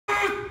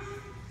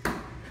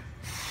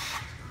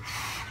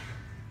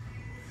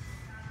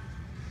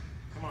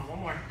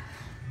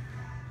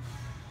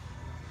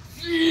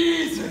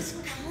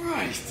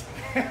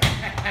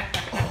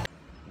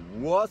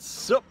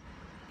What's up,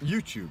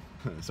 YouTube?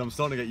 So I'm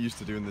starting to get used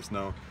to doing this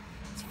now.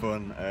 It's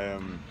fun.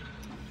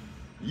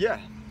 Yeah,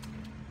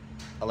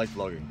 I like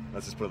vlogging.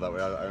 Let's just put it that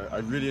way. I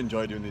really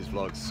enjoy doing these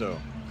vlogs. So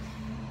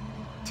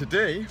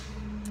today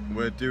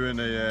we're doing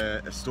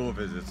a store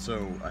visit.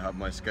 So I have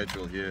my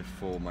schedule here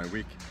for my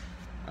week,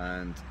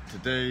 and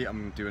today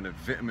I'm doing a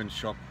vitamin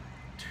shop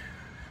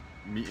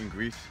meet and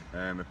greet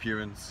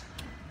appearance.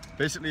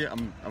 Basically,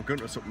 I'm going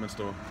to a supplement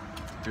store,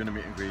 doing a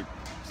meet and greet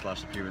 /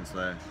 appearance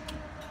there,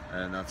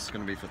 and that's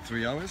going to be for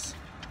 3 hours.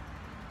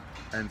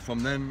 And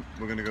from then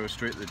we're going to go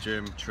straight to the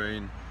gym,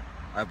 train.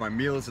 I have my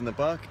meals in the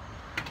back,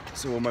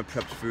 so all my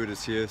prepped food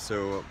is here,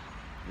 so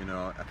you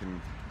know I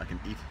can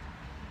eat.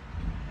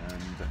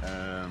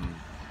 And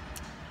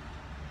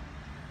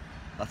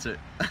that's it.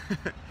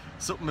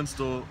 Supplement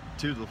store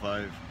 2 till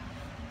 5.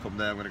 From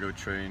there I'm going to go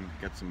train,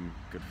 get some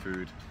good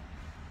food,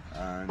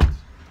 and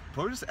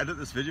probably just edit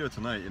this video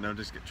tonight, you know,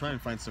 just try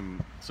and find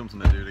something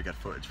to do to get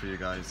footage for you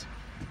guys.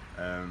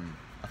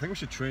 I think we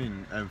should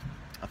train,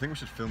 I think we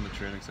should film a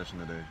training session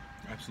today.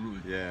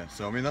 Absolutely. Yeah,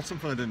 so I mean that's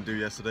something I didn't do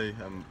yesterday.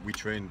 We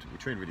trained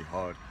really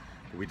hard,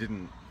 but we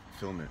didn't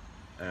film it.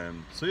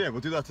 So yeah,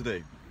 we'll do that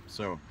today.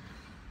 So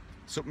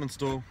supplement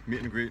store, meet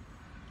and greet,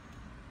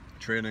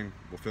 training,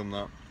 we'll film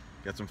that,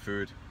 get some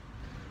food,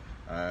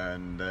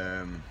 and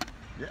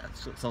yeah,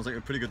 it sounds like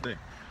a pretty good day.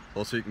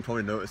 Also, you can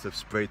probably notice the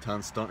spray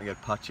tan's starting to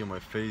get patchy on my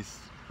face,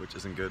 which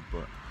isn't good,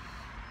 but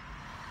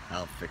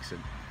I'll fix it.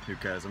 Who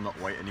cares? I'm not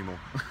white anymore.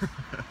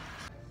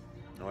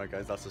 Alright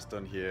guys, that's us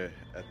done here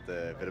at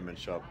the vitamin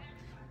shop.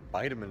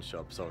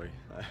 Sorry.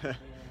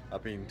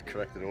 I've been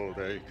corrected all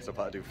day because I've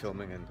had to do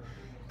filming and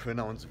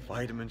pronounce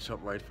vitamin shop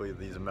right for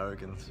these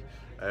Americans.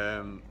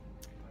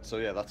 So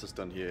yeah, that's us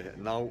done here.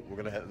 Now we're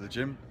going to head to the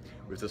gym.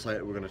 We've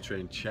decided we're going to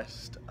train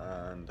chest,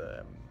 and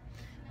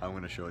I'm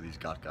going to show these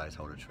GAT guys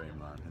how to train,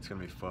 man. It's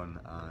going to be fun,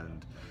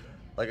 and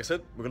like I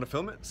said, we're going to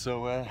film it,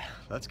 so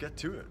let's get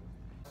to it.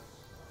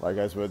 Right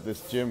guys, we're at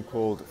this gym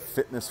called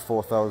Fitness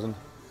 4000.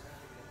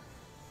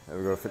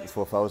 We've got a Fitness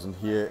 4000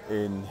 here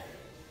in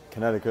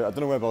Connecticut. I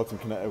don't know whereabouts in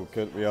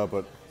Connecticut we are,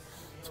 but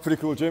it's a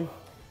pretty cool gym.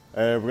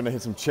 We're going to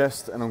hit some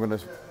chest, and I'm going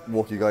to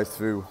walk you guys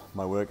through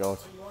my workout.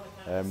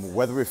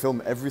 Whether we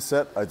film every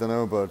set, I don't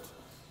know, but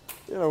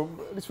you know,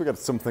 at least we got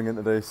something in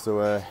today.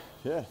 So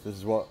yeah, this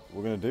is what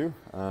we're going to do,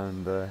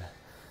 and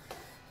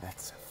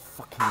let's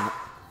fucking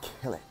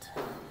kill it.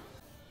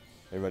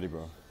 Are you ready,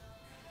 bro?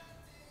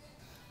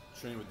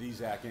 Train with the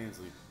Zac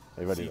Aynsley.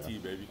 Are you ready?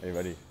 CT, bro? baby. Are you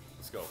ready?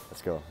 Let's go.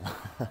 Let's go.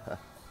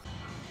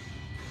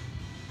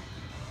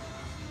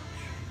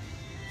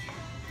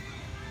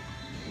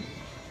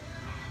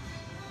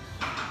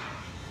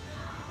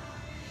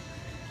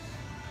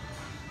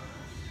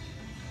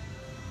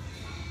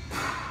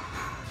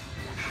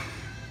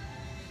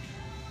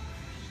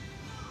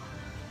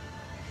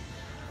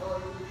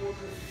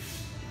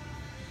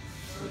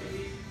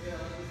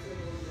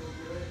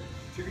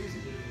 Too easy.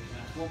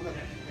 Just warm it up.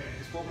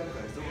 Just warm it up,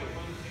 guys. Don't worry.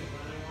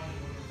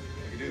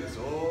 I can do this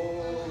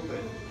all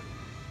day.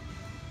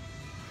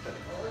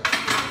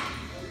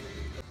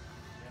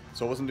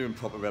 So I wasn't doing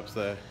proper reps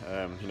there,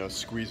 you know,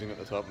 squeezing at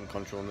the top and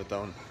controlling it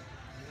down.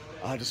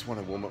 I just want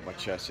to warm up my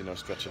chest, you know,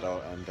 stretch it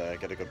out, and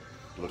get a good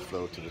blood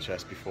flow to the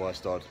chest before I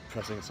start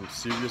pressing some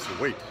serious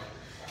weight.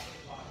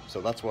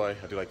 So that's why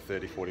I do like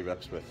 30-40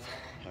 reps with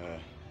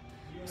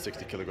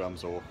 60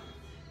 kilograms or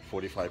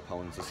 45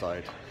 pounds a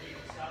side,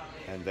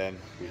 and then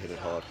we hit it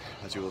hard,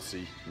 as you will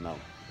see now.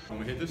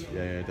 Want me to hit this?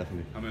 Yeah,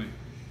 definitely. How many?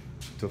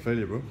 Till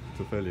failure, bro.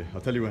 Till failure.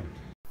 I'll tell you when.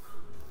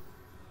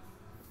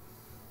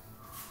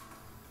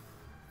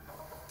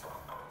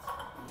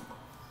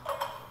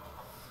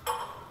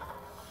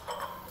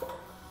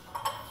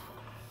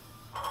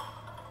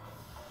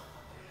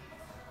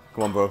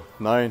 Come on, bro.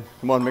 9.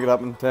 Come on, make it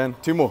happen. 10.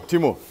 2 more. 2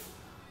 more.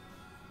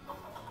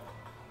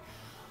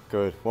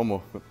 Good. 1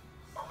 more.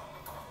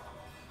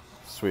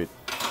 Sweet.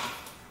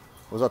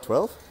 Was that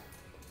 12?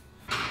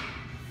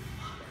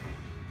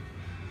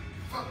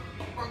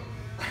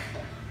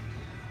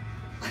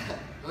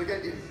 Look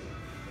at you.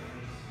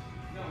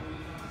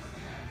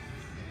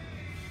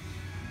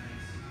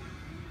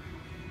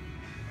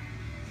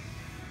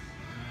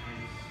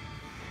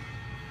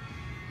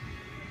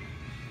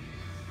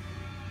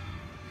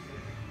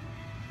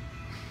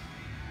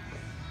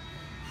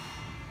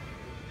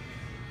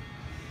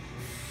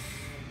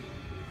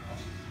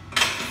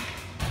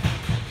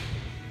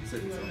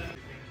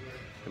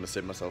 Gonna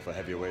save myself a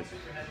heavier weight.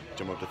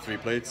 Jump up to 3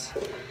 plates.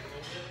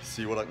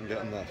 See what I can get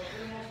on that.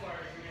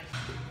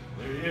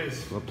 There he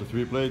is. Go up to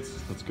 3 plates.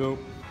 Let's go.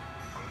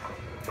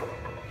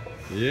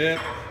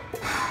 Yeah.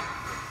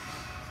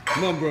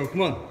 Come on, bro.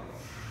 Come on.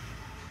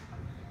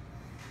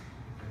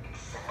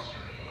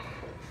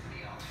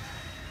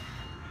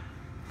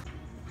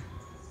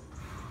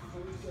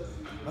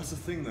 That's the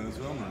thing, though, as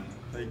well, man.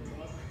 Like,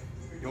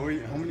 you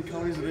eat how many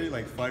calories a day?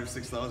 Like 5,000 to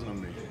 6,000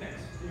 on me.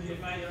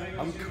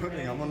 I'm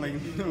cutting. I'm on like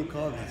no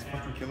carbs. It's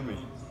fucking killing me.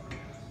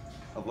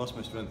 I've lost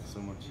my strength so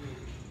much.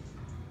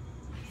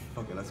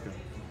 Okay, let's go.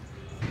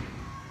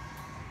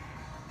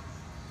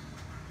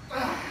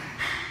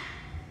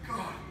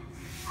 God.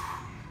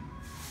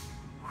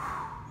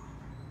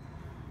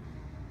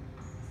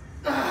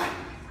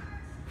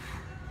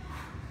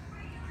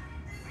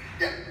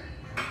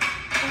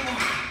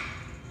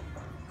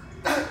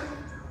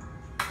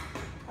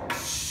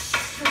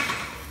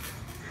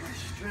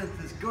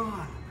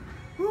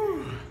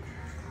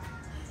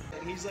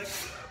 he's like.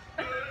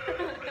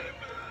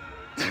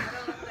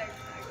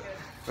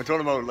 We're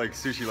talking about like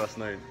sushi last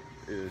night.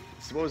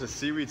 What was it?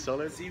 Seaweed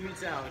salad? Seaweed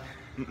salad.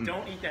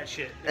 Don't eat that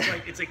shit.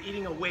 It's like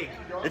eating a wig.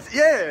 It's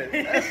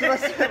that's what I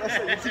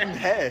said. It's eating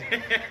hair.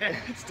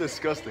 It's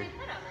disgusting.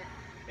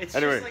 It's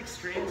Anyway. just like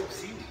strands of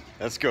seaweed.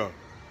 Let's go.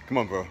 Come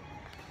on, bro.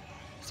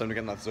 It's time to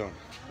get in that zone.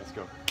 Let's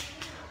go.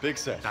 Big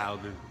set.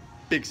 Dialed in.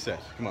 Big set.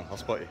 Come on, I'll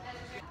spot you.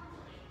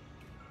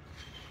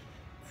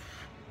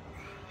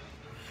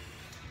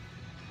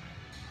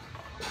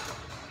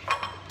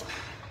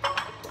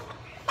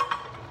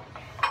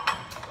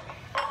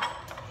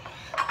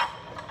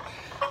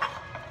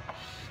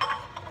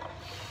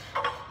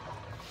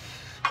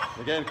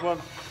 Again, come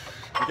on.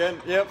 Again,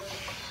 yep.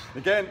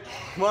 Again,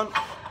 come on.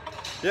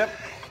 Yep,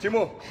 2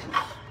 more.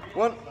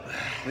 1.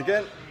 And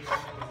again.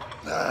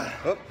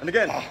 Up, and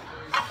again.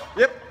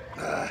 Yep.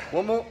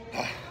 1 more.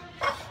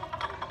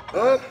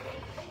 Up.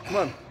 Come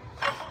on.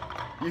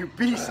 You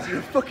beast, you're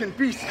a fucking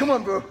beast. Come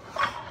on, bro.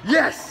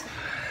 Yes.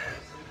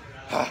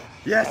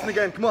 Yes, and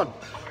again, come on.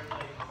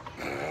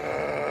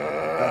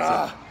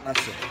 That's it.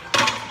 That's it.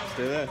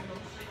 Stay there.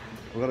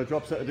 We've got a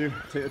drop set to do.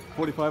 Take it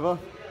 45 off.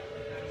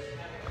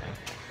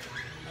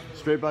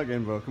 Straight back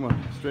in, bro. Come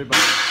on. Straight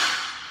back.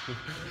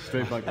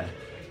 Straight back in.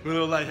 We're a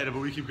little lightheaded, but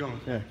we keep going.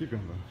 Yeah, keep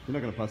going, bro. You're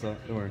not going to pass out.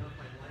 Don't worry.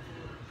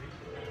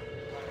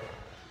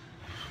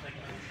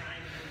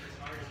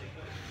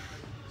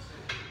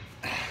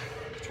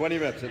 – 20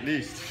 reps at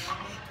least.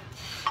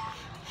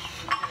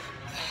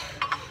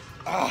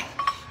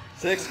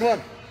 6, come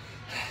on.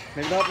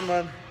 Make it happen,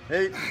 man.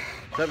 8,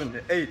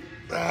 7, 8.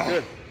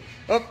 Good.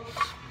 Up.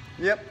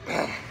 Yep.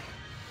 Come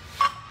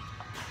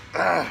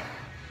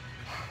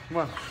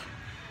on.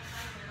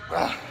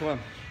 Come on.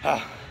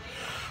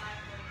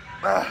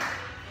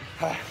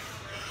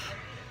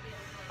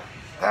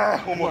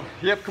 One more.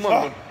 Yep, come on,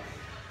 bud.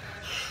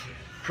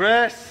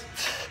 Press.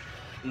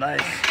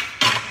 Nice.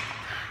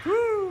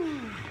 Woo!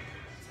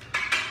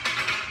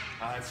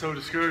 It's so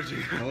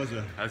discouraging. How was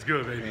it? That's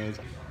good, baby. Yeah,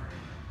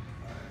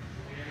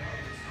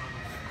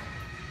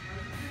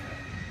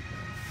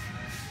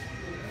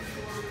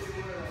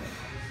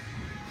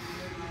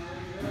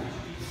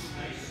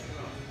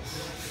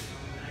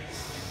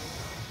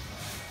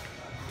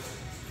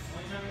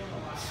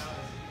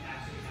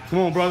 Come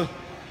on, brother.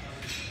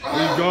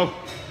 There you go.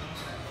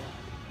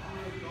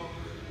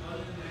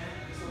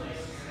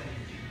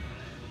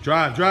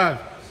 Drive, drive.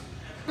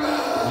 You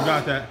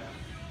got that.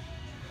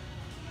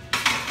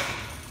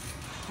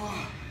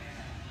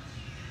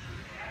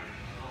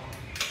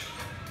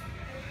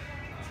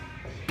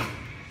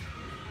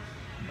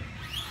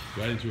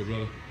 Right into it,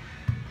 brother.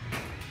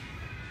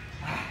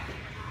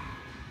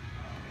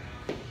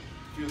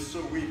 feels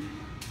so weak.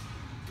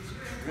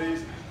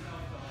 Crazy.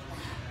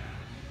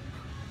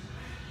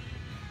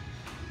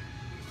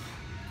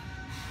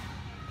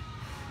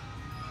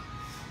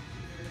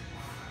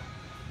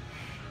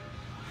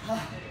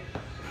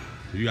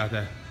 You got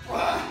that.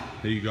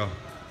 There you go.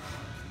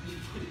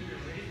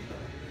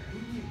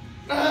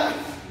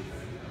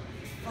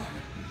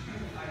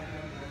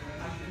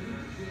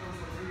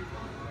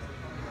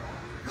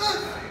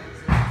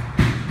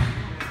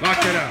 Lock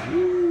that out.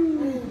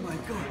 Oh my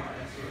god.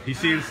 He's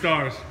seeing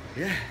stars.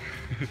 Yeah.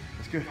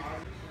 That's good.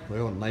 Look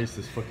how nice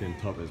this fucking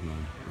top is,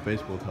 man. The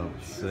baseball top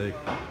is sick.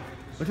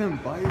 Look at them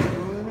buying it,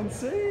 bro. They're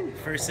insane.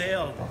 For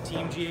sale,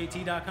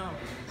 teamgat.com.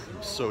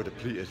 I'm so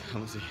depleted,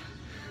 honestly.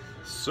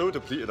 So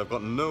depleted. I've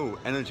got no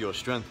energy or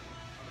strength.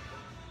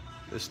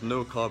 This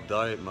no carb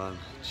diet, man.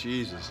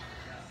 Jesus.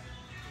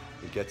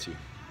 It gets you.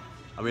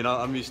 I mean,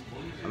 I'm used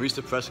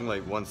to pressing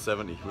like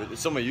 170.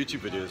 It's on my YouTube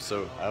videos,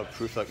 so I have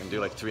proof I can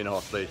do like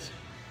 3.5 plates.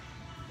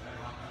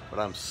 But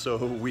I'm so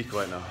weak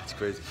right now. It's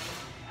crazy.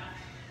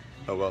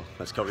 Oh well,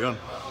 let's carry on.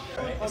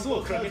 It's a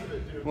little crooked.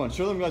 Come on,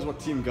 show them guys what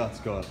Team GAT's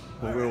got.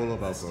 What we're all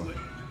about, bro.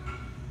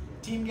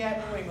 Team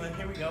GAT New England,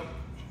 here we go.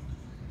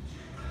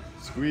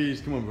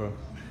 Squeeze, come on, bro.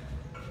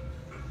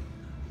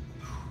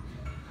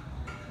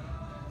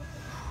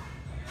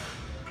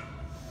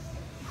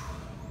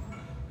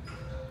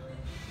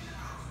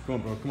 Come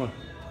on, bro, come on.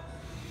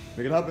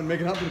 Make it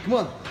happen, come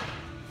on.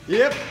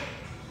 Yep.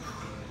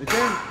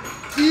 Again,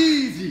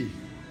 easy.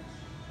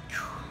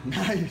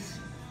 Nice.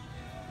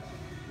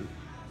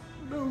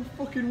 No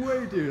fucking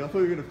way, dude. I thought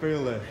you were gonna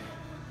fail there.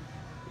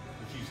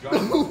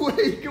 No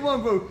way, come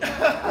on, bro.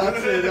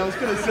 That's it, I was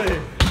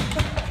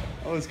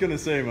gonna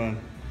say, man.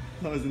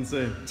 That was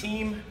insane.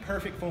 Team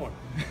perfect form.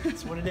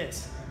 That's what it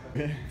is.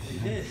 Okay.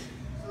 It is.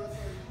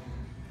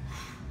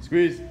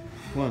 Squeeze.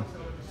 Come on.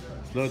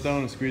 Slow it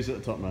down and squeeze at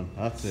the top, man.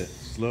 That's it.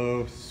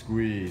 Slow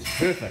squeeze.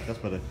 Perfect. That's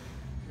better.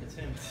 It's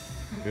him.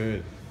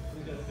 Good.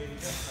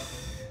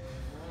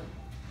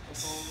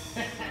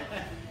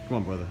 Come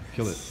on, brother.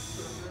 Kill it.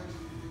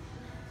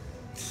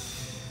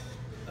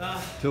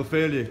 Till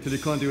failure. Till you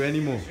can't do any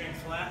more. Straight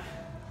flat.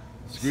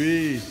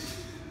 Squeeze.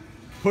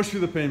 Push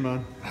through the pain,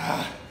 man.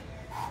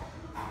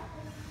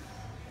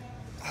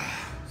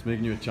 It's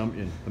making you a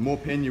champion. The more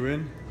pain you're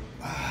in,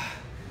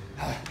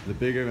 the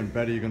bigger and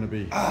better you're going to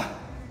be.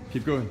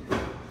 Keep going.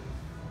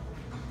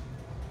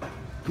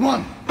 Come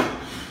on.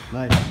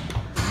 Nice.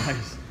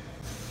 Nice.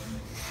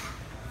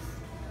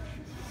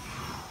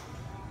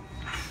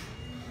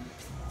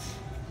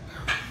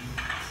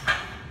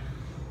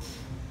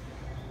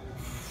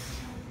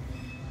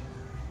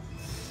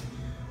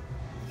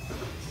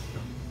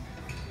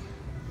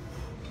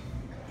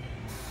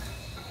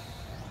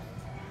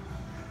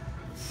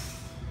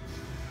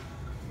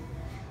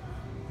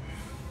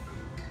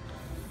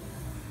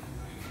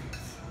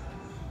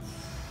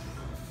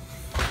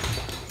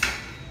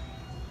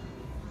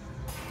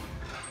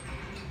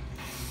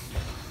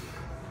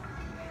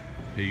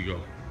 Here you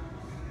go.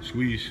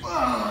 Squeeze.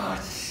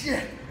 Oh,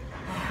 shit.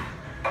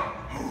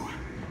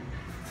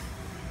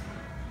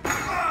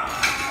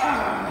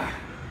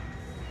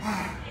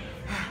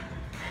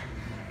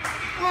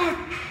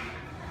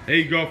 There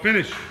you go.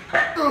 Finish.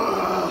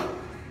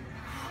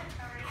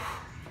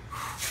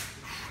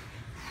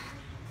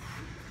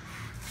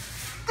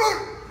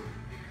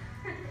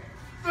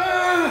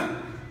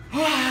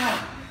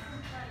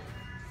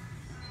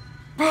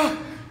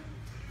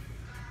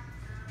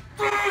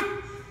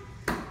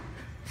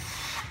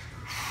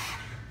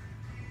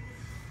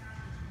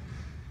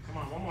 Come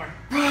on, one more.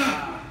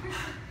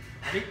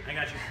 Ready? I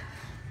got you.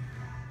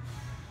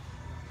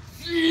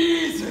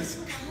 Jesus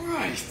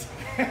Christ.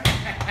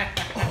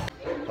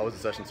 How was the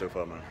session so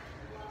far, man?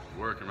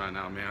 Working right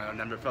now, man. I've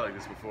never felt like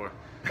this before.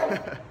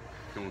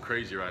 Going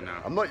crazy right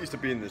now. I'm not used to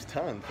being this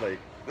tan. Like,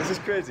 this is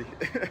crazy.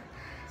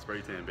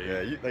 Spray tan, baby.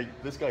 Yeah,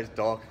 like this guy's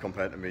dark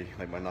compared to me,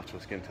 like my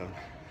natural skin tone.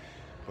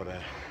 But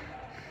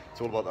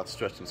it's all about that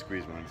stretch and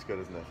squeeze, man. It's good,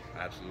 isn't it?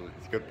 Absolutely.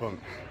 It's a good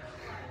pump.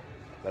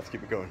 Let's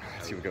keep it going.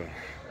 Let's keep it going.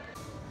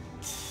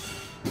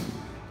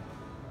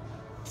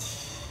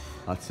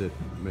 That's it,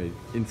 mate.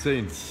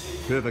 Insane.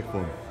 Perfect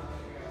form.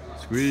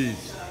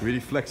 Squeeze. Really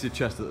flex your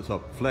chest at the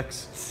top.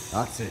 Flex.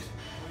 That's it.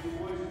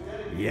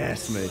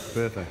 Yes, mate.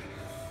 Perfect.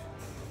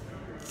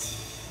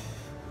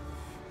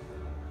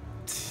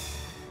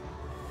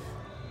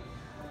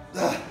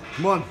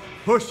 Come on.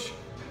 Push.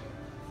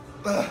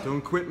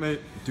 Don't quit,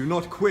 mate. Do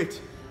not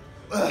quit.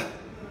 You're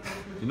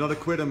not a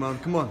quitter, man.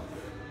 Come on.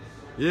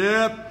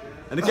 Yep.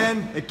 And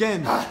again.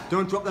 Again.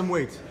 Don't drop them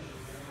weights.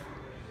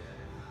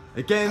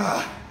 Again.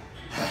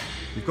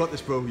 You've got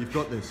this, bro. You've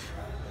got this.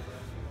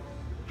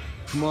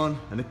 Come on.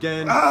 And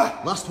again.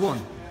 Last one.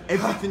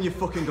 Everything you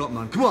fucking got,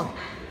 man. Come on.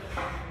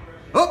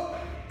 Up.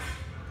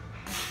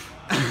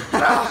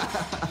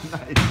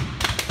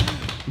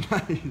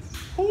 Nice.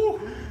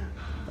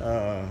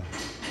 Nice.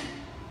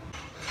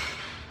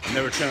 I've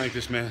never trained like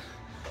this, man.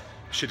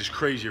 Shit is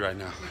crazy right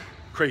now.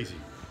 Crazy.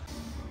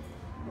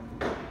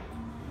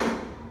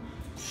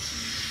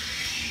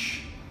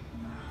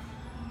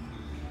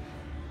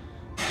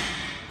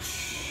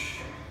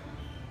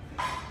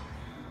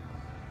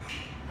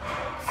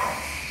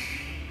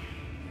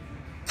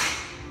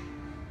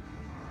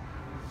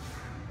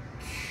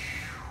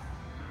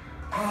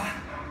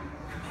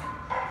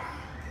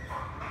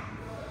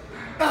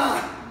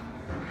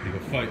 Here you go,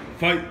 fight,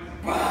 fight.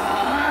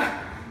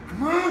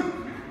 Come on.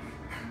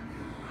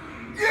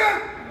 Yeah.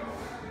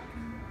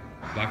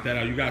 Block that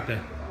out, you got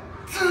that.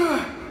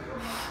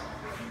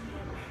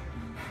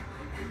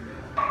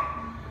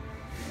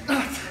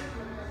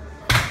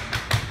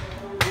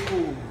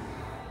 Ooh.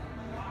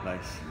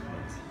 Nice.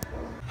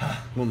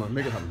 Come on, man,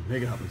 make it happen,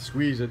 make it happen.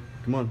 Squeeze it,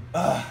 come on.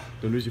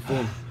 Don't lose your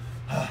form.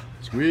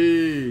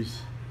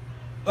 Squeeze.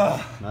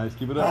 Nice,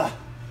 keep it up.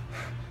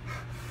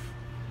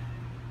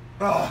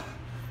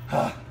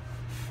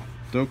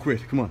 Don't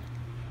quit, come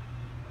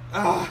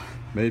on.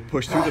 Mate,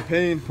 push through the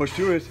pain, push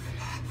through it.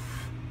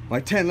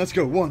 By 10, let's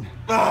go. 1.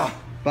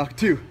 Back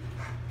 2.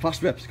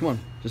 Fast reps, come on.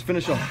 Just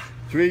finish off.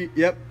 3,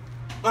 yep.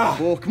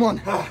 4, come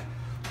on.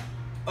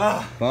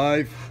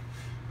 5,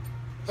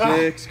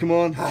 6, come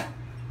on.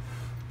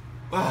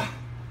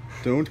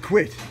 Don't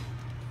quit.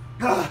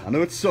 I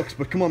know it sucks,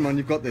 but come on, man,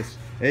 you've got this.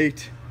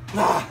 8,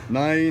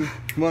 9,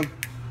 come on.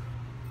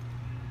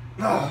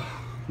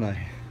 9.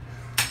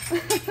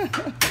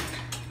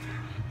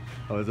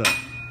 How was that?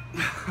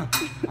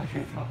 I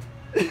can't tell.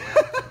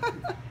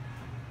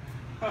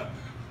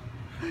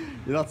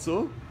 You're not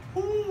sore?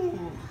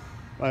 Ooh.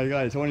 Alright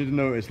guys, I want you to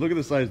notice, look at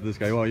the size of this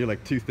guy. Wow, you're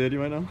like 230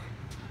 right now?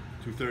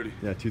 230.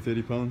 Yeah,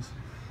 230 pounds.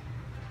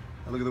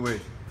 Now look at the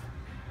weight.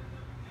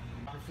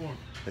 Perform.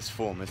 It's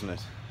form, isn't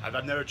it? I've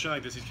never trained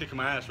like this. He's kicking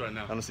my ass right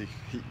now. Honestly,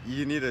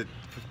 you need to,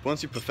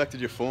 once you've perfected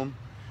your form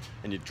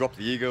and you drop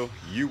the ego,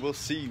 you will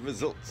see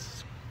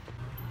results.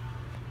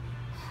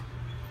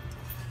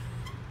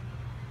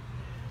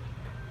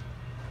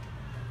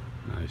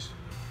 Nice.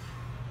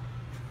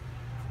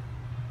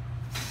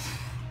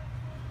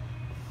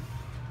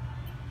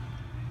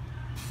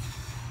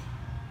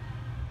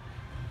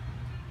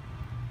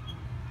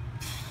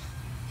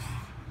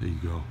 There you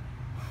go.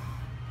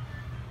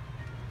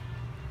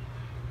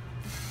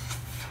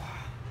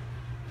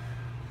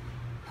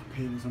 That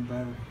pain is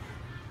unbearable.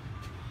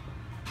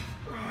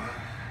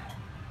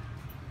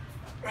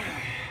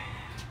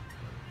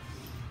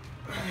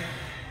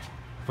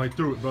 Fight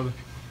through it, brother.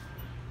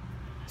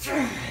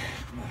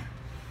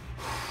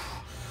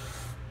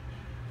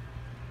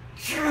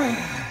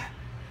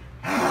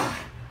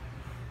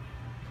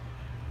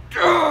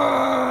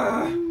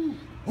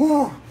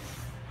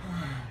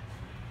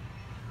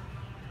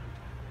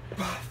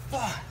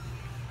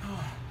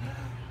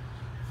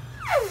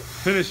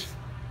 Finish.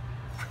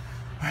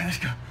 All right, let's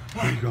go.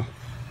 There you go.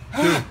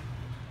 2,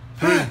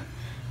 3,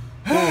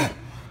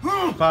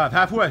 4, 5.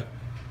 Halfway.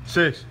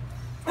 6,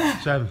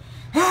 7,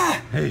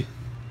 8.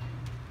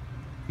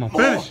 Come on,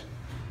 finish.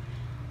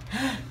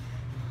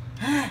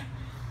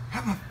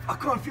 I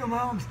can't feel my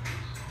arms.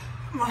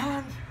 My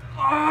hands.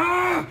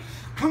 Ah,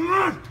 come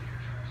on.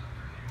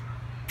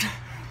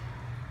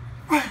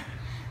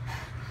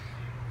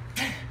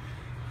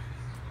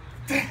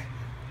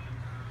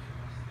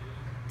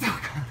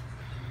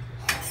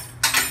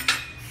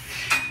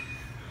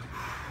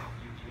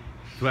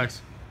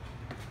 Flex.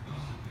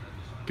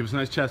 Give us a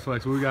nice chest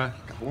flex. What we got?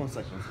 1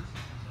 second.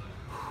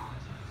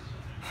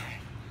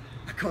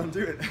 I can't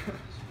do it.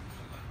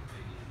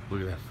 Look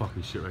at that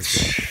fucking shit right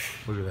there.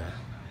 Look at that.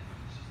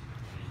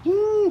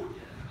 Woo!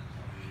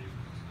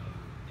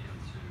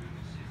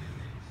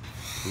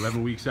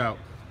 11 weeks out.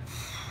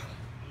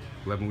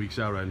 11 weeks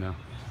out right now.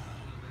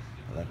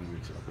 11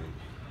 weeks out, baby.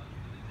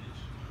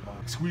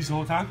 Squeeze the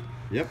whole time?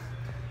 Yep.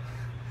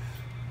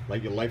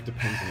 Like your life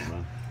depends on it,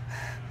 man.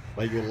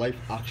 Like your life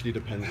actually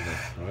depends on it,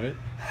 alright?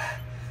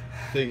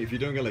 Thing, if you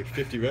don't get like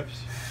 50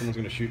 reps, someone's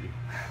gonna shoot you.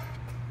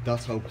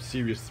 That's how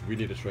serious we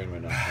need to train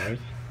right now, alright?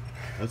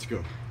 Let's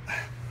go.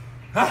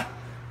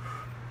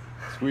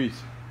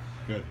 Squeeze.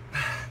 Good.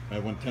 I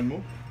want 10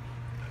 more.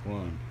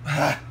 1.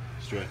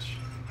 Stretch.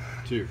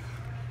 2.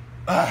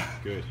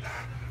 Good.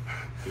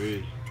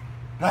 3.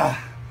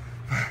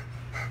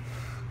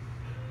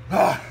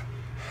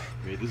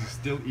 Wait, this is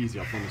still easy,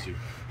 I promise you.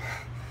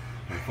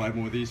 And 5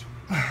 more of these.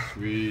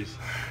 Squeeze.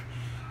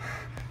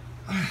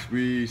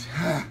 Squeeze.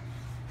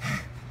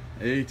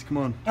 8, come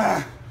on.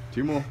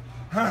 2 more.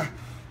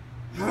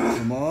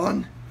 Come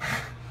on.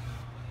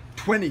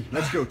 20,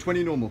 let's go.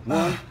 20 normal.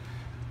 1,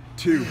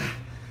 2,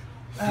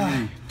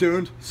 3.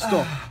 Don't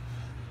stop.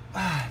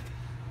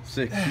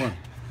 6, come on.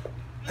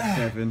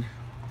 7,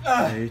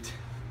 8,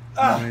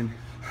 9,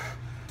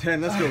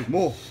 10. Let's go.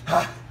 More.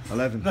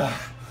 11,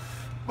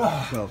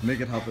 12.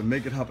 Make it happen.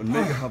 Make it happen.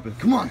 Make it happen.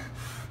 Come on.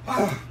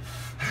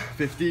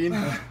 15,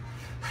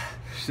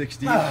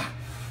 16,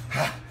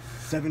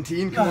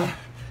 17. Come on.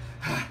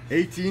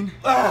 18,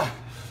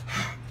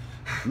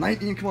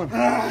 19. Come on.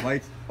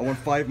 Right. I want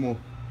 5 more.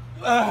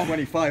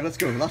 25. Let's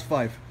go. Last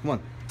 5. Come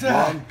on.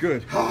 1.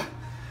 Good.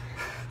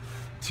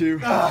 2.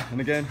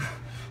 And again.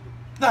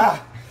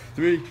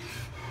 3.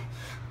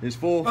 Here's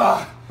 4.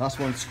 Last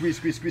one. Squeeze,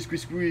 squeeze, squeeze,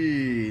 squeeze,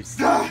 squeeze.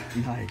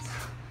 Nice.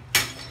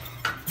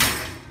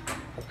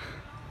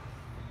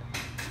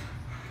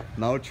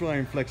 Now try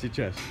and flex your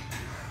chest.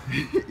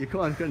 You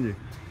can't, can you?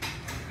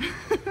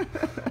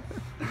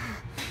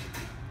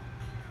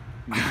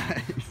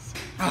 Nice.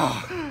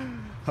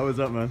 How was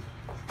that, man?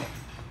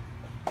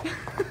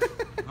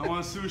 I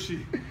want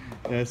sushi.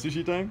 Yeah,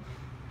 sushi time?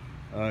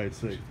 Alright,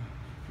 sick.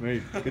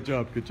 Mate, good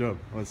job, good job.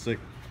 I was sick.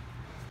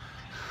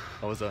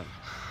 How was that?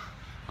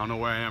 I don't know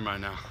where I am right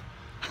now.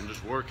 I'm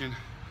just working,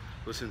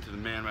 listening to the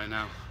man right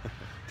now.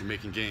 We're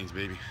making gains,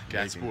 baby.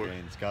 GAT sport.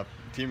 Gains.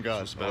 Team GAT,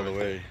 Just all about the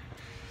way.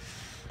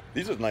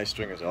 These are nice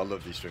stringers. I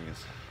love these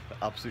stringers. They're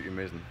absolutely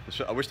amazing.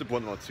 I wish they'd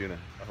won one sooner.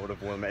 I would have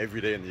worn them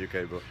every day in the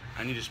UK, but...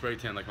 I need to spray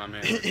tan like my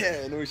man.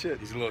 Yeah, no shit.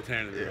 He's a little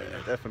tan in Yeah, right now.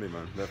 definitely,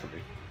 man.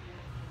 Definitely.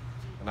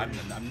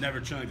 I'm never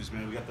chilling like this,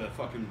 man. We got the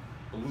fucking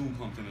balloon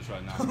pumped in us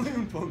right now.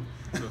 Balloon pump.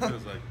 That's what it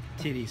feels like.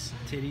 Titties,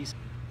 titties.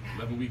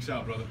 11 weeks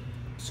out, brother.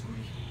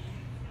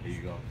 There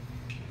you go.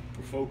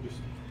 We're focused.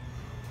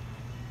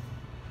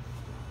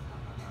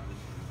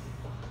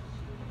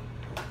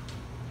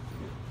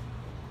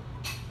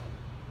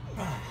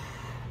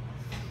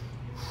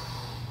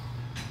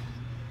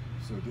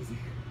 So dizzy.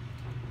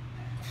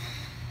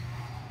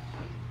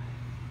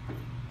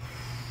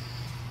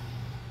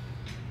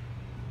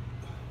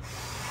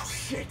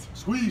 Shit.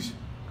 Squeeze.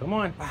 Come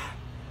on. Right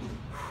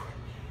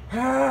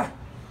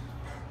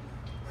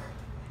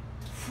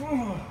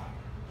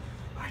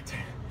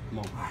there. Come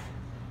on. 1,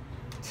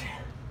 2,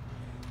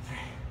 3,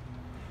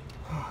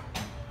 4,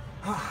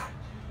 5,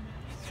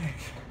 6,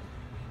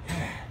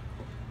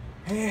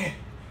 8,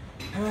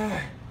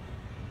 9,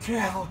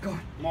 10. Oh God.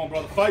 Come on,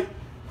 brother. Fight.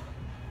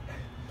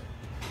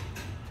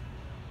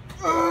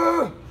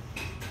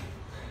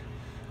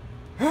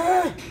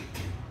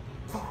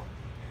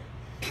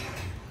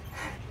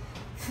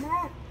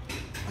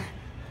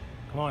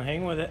 Come on,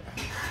 hang with it.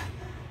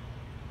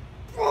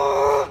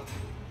 Oh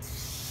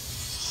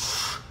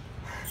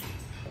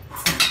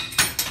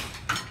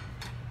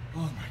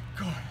my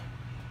God.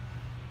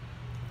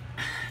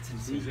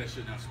 Squeeze that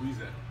shit now. Squeeze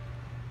that.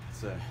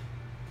 It's I'm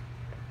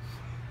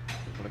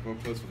gonna go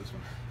close for this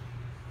one.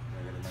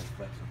 I got a nice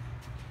flex one.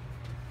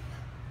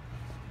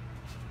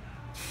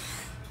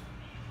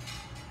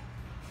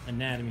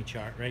 Anatomy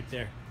chart right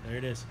there. There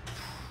it is.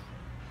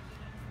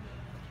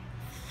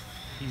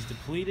 He's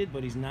depleted,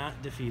 but he's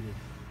not defeated.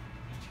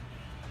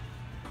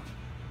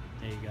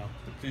 There you go.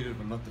 Depleted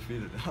but not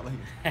defeated. I like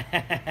it.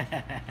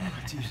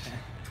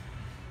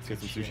 Let's get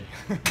some sushi.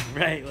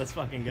 Right, let's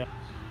fucking go.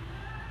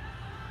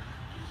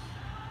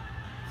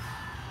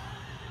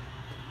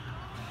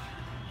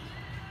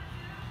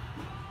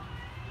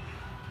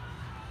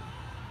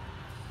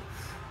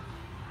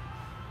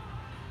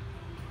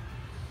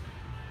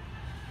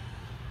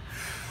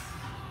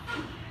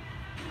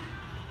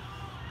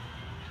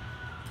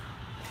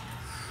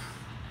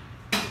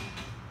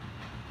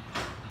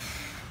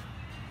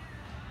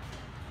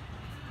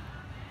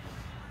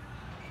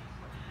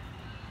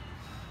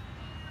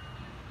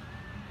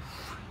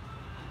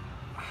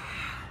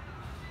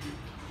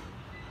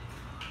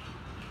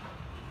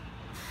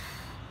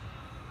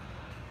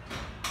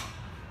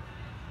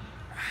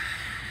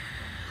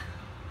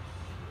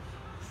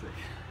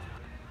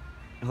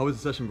 How was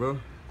the session, bro? You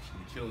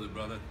killed it,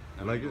 brother.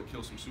 Now Like we it? go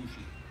kill some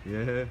sushi.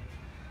 Yeah.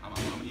 I'm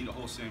gonna eat a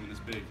whole salmon this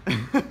big.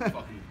 I'm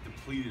fucking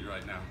depleted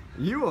right now.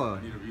 You are?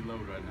 I need to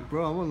reload right now.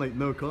 Bro, I'm on like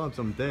no carbs,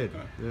 I'm dead.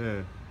 Okay. Yeah.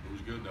 It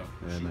was good though.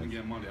 We're Yeah, shooting nice.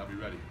 again Monday. I'll be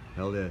ready.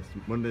 Hell yes.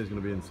 Monday's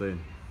gonna be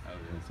insane. Hell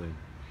yeah. Insane.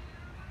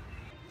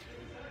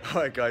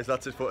 Alright guys,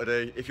 that's it for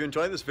today. If you're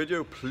enjoying this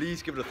video,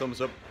 please give it a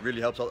thumbs up. Really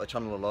helps out the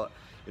channel a lot.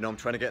 You know, I'm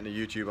trying to get into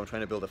YouTube. I'm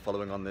trying to build a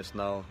following on this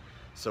now.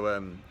 So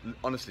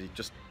honestly,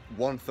 just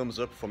one thumbs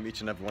up from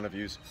each and every one of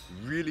you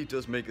really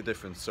does make a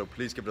difference. So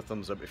please give it a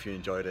thumbs up if you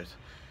enjoyed it.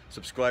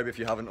 Subscribe if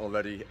you haven't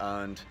already,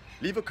 and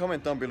leave a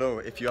comment down below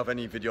if you have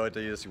any video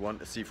ideas you want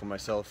to see from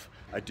myself.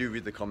 I do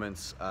read the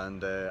comments,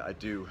 and I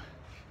do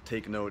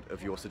take note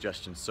of your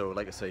suggestions. So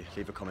like I say,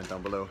 leave a comment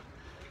down below.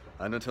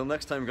 And until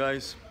next time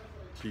guys,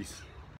 peace.